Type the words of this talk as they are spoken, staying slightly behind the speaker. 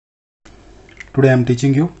Today I am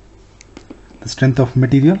teaching you the strength of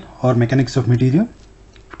material or mechanics of material,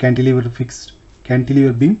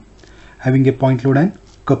 cantilever beam having a point load and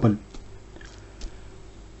couple.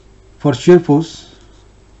 For shear force,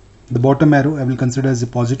 the bottom arrow I will consider as a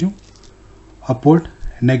positive, upward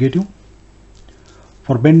negative.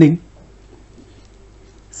 For bending,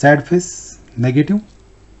 sad face negative,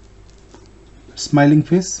 smiling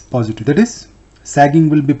face positive. That is, sagging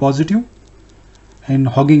will be positive and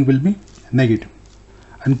hogging will be negative.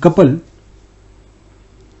 And couple,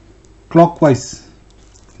 clockwise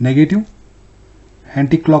negative,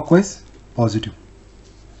 anti-clockwise positive.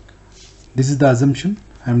 This is the assumption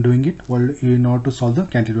I am doing it in order to solve the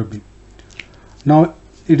cantilever beam. Now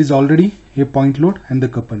it is already a point load and the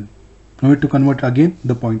couple. No need to convert again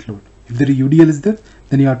the point load. If the UDL is there,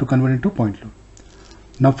 then you have to convert into point load.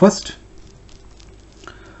 Now first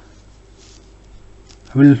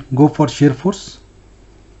I will go for shear force.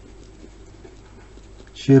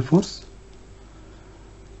 Shear force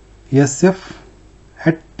SF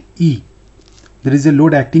at E. There is a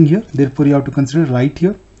load acting here, therefore you have to consider right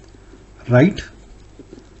here, right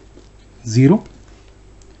 0.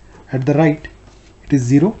 At the right it is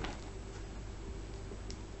 0.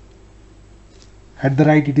 At the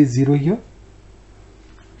right it is 0 here.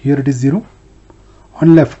 Here it is 0.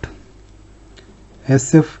 On left,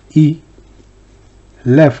 SFE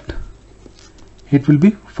left, it will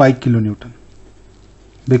be 5 kilonewton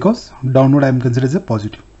because downward I am considered as a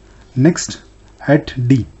positive. Next, at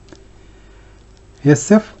D,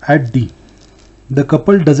 SF at D, the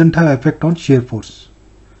couple doesn't have effect on shear force.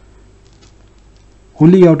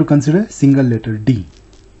 Only you have to consider single letter D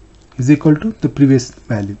is equal to the previous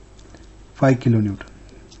value, 5 kilonewton.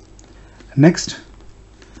 Next,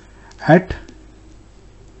 at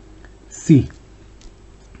C,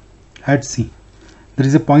 there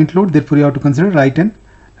is a point load, therefore you have to consider right and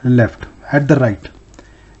left. At the right,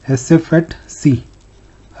 SF at C,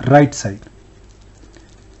 right side,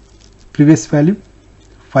 previous value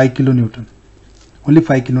 5 kilonewton, only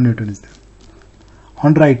 5 kilonewton is there.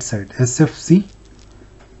 On right side, SFC,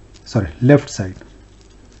 left side,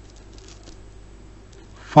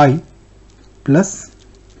 5 plus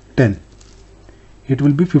 10, it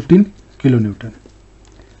will be 15 kilonewton.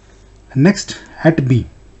 Next, at B,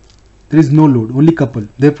 there is no load, only couple,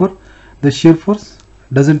 therefore the shear force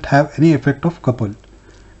doesn't have any effect of couple.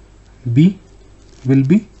 B will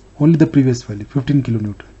be only the previous value, 15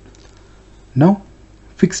 kilonewton. Now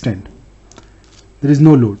fixed end, there is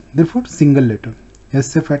no load, therefore single letter,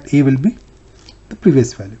 SF at A will be the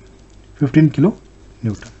previous value, 15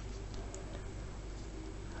 kilonewton.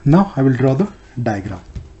 Now I will draw the diagram.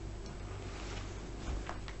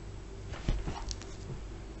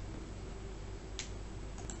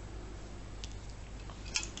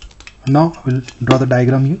 Now I will draw the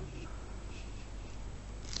diagram here.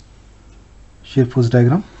 Shear force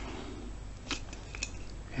diagram.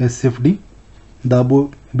 SFD, the above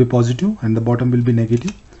will be positive and the bottom will be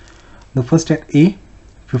negative. The first at A,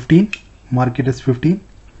 15, mark it as 15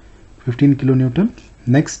 kilonewton.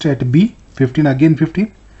 Next at B, 15, again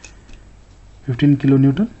 15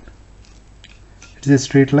 kilonewton. It is a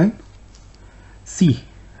straight line. C,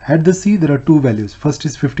 at the C there are two values. First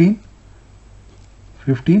is 15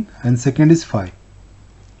 and second is 5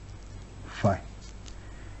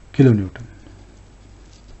 kilonewton.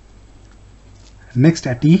 Next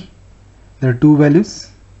at E, there are two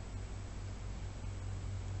values.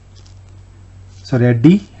 At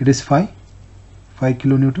D it is 5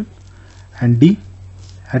 kilonewton, and D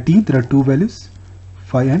at E there are two values,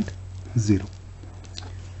 5 and 0.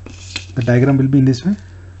 The diagram will be in this way,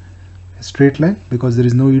 a straight line because there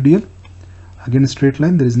is no UDL, again a straight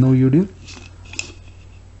line, there is no UDL,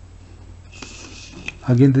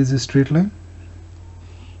 again there is a straight line,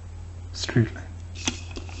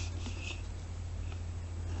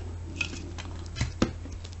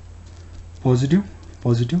 positive,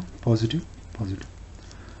 positive, positive, positive.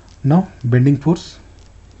 Now bending force.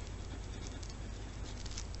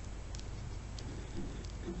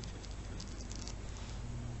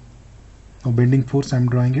 Now bending force I am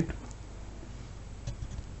drawing it.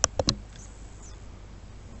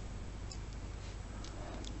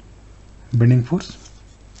 Bending force,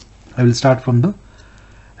 I will start from the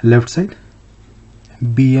left side.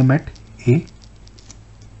 BM at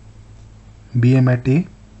A.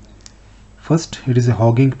 First it is a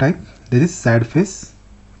hogging type, there is sad face,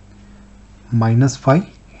 minus 5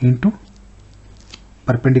 into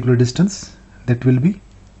perpendicular distance, that will be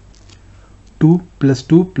 2 plus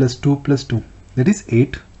 2 plus 2 plus 2, that is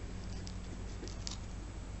 8.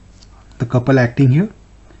 The couple acting here,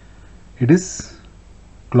 it is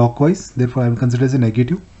clockwise, therefore I will consider as a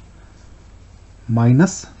negative.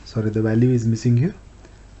 minus, sorry, the value is missing here,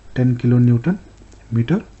 10 kilonewton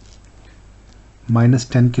meter minus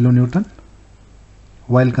 10 kilonewton.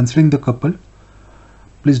 While considering the couple,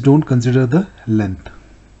 please don't consider the length.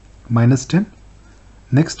 Minus 10,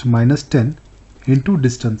 next minus 10 into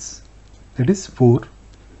distance, that is 4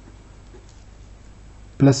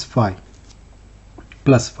 plus 5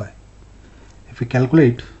 plus 5. If we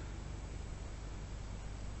calculate,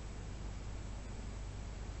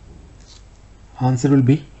 answer will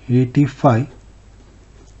be 85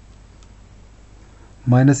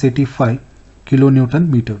 minus 85 kilonewton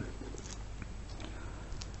meter.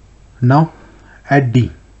 Now at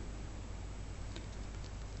D,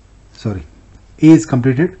 sorry, A is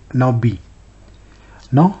completed, now B.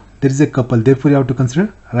 Now there is a couple, therefore you have to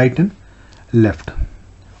consider right and left.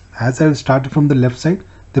 As I have started from the left side,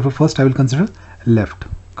 therefore first I will consider left,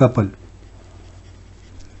 couple,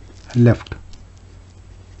 left,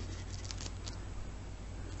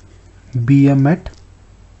 BM at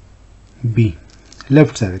B,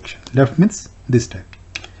 left direction. Left means this type.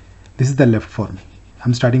 This is the left for me.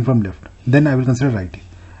 I'm starting from left. Then I will consider right.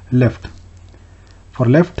 Left. For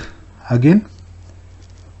left, again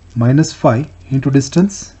minus 5 into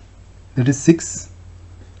distance, that is 6,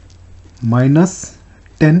 minus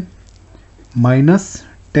 10 minus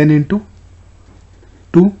 10 into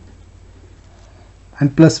 2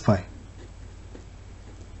 and plus 5.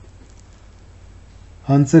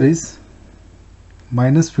 Answer is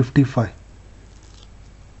minus 55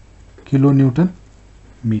 kilonewton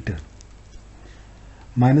meter.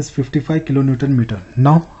 Minus 55 kilonewton meter.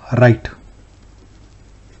 Now right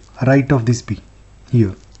of this B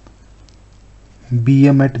here,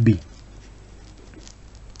 BM at B,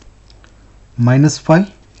 minus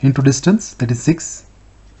 5 into distance, that is 6,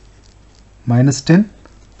 minus 10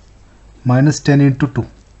 minus 10 into 2.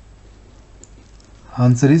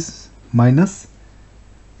 Answer is minus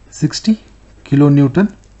 60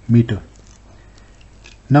 kilonewton meter.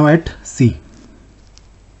 Now at C,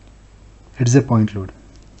 it is a point load.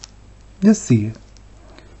 Just see,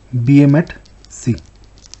 BM at C,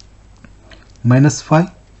 minus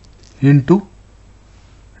 5 into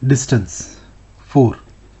distance 4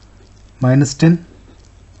 minus 10.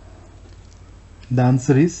 The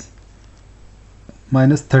answer is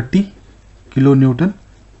minus 30 kilonewton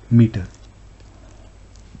meter.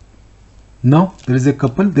 Now there is a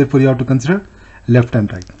couple, therefore you have to consider left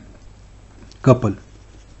and right. Couple,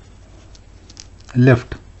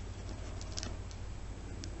 left,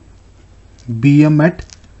 BM at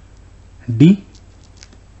D,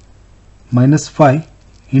 minus 5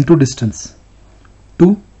 into distance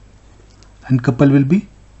 2 and couple will be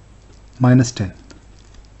minus 10.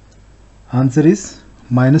 Answer is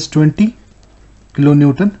minus 20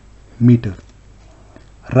 kilonewton meter.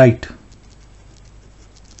 Right,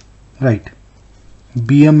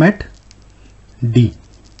 BM at D,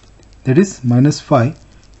 that is minus 5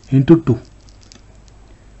 into 2,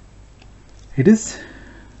 it is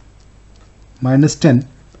minus 10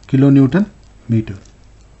 kilonewton meter,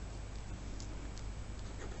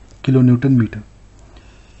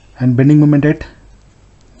 and bending moment at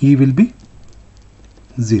E will be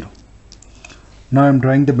 0. Now I am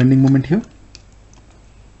drawing the bending moment here.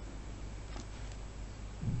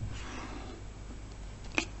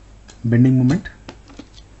 Bending moment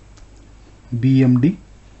BMD,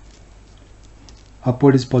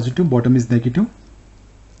 upward is positive, bottom is negative.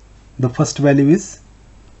 The first value is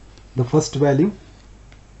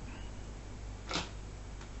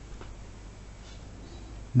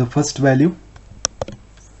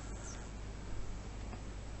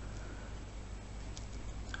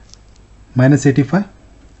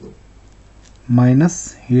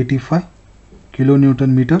minus 85 kilonewton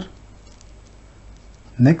meter.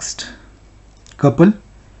 Next couple,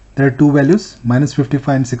 there are two values, minus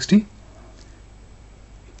 55 and 60,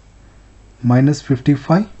 minus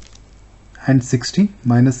 55 and 60,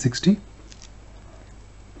 minus 60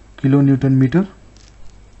 kilonewton meter.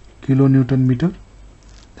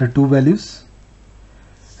 There are two values.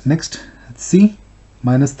 Next C,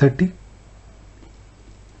 minus 30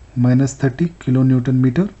 kilonewton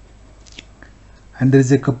meter, and there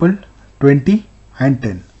is a couple 20 and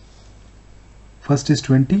 10. First is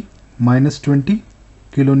 20, minus 20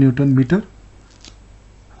 kilonewton meter,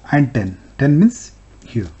 and 10 means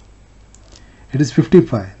here it is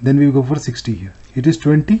 55, then we go for 60 here, it is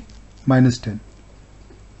 20 minus 10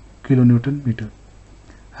 kilonewton meter,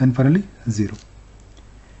 and finally 0.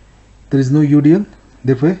 There is no UDL,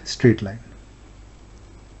 therefore straight line,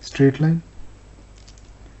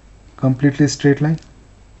 completely straight line.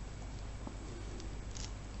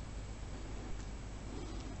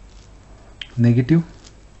 Negative,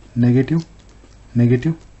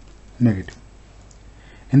 negative, negative.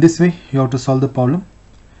 In this way you have to solve the problem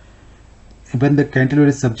when the cantilever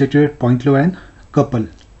is subjected at point load and couple.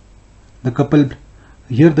 The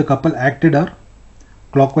couple acted are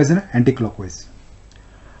clockwise and anti-clockwise.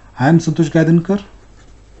 I am Santosh Gaidankar.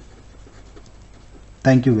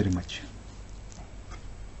 Thank you very much.